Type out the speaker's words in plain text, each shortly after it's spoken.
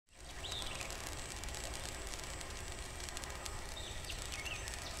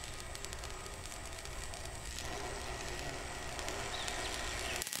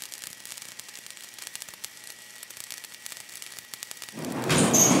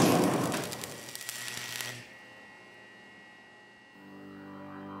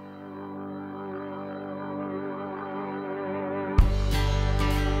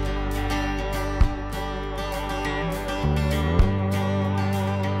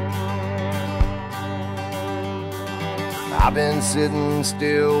I've been sitting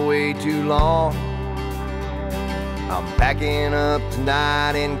still way too long. I'm packing up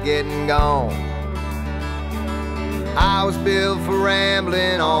tonight and getting gone. I was built for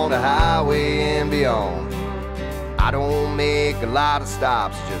rambling on the highway and beyond. I don't make a lot of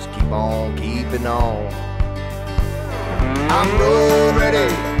stops, just keep on keeping on. I'm road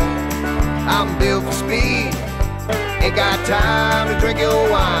ready, I'm built for speed. Ain't got time to drink your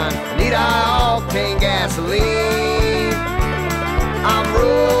wine, I need high octane gasoline. I'm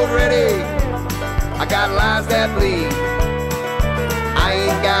road ready, I got lives that bleed. I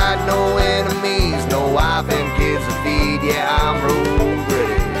ain't got no enemies, no wife and kids to feed. Yeah, I'm road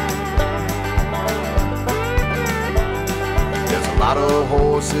ready. There's a lot of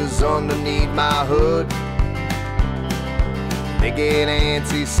horses underneath my hood. They get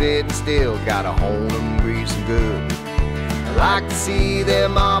antsy sitting still, gotta hone them, grease them good. I like to see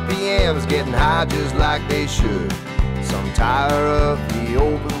them RPMs getting high just like they should. Some tire of the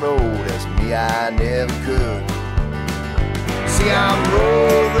open road, that's me, I never could. See, I'm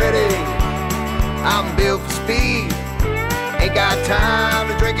road ready, I'm built for speed. Ain't got time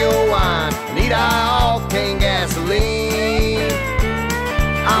to drink your wine, need high octane gasoline.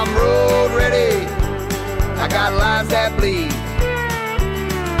 I'm road ready, I got lives that bleed.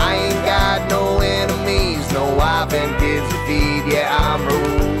 I ain't got no enemies, no wife and kids to feed. Yeah, I'm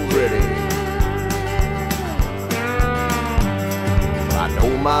road ready. I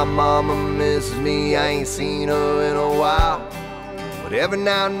know my mama misses me, I ain't seen her in a while. But every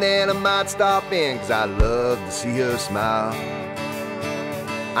now and then I might stop in, 'cause I love to see her smile.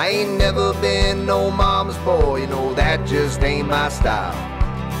 I ain't never been no mama's boy, you know that just ain't my style.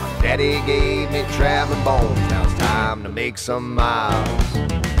 My daddy gave me traveling bones, now it's time to make some miles.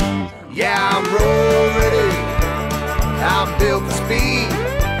 Yeah, I'm road ready, I'm built for speed.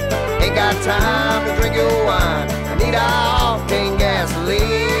 Ain't got time to drink your wine, I need high octane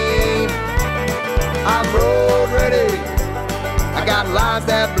gasoline. I'm road ready, I got lives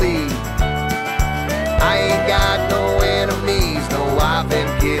that bleed. I ain't got no enemies, no wife and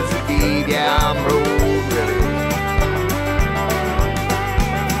kids to feed. Yeah, I'm road ready.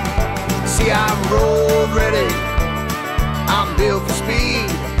 See, I'm road ready, I'm built for speed.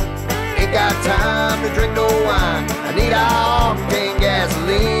 Ain't got time to drink no wine, I need high octane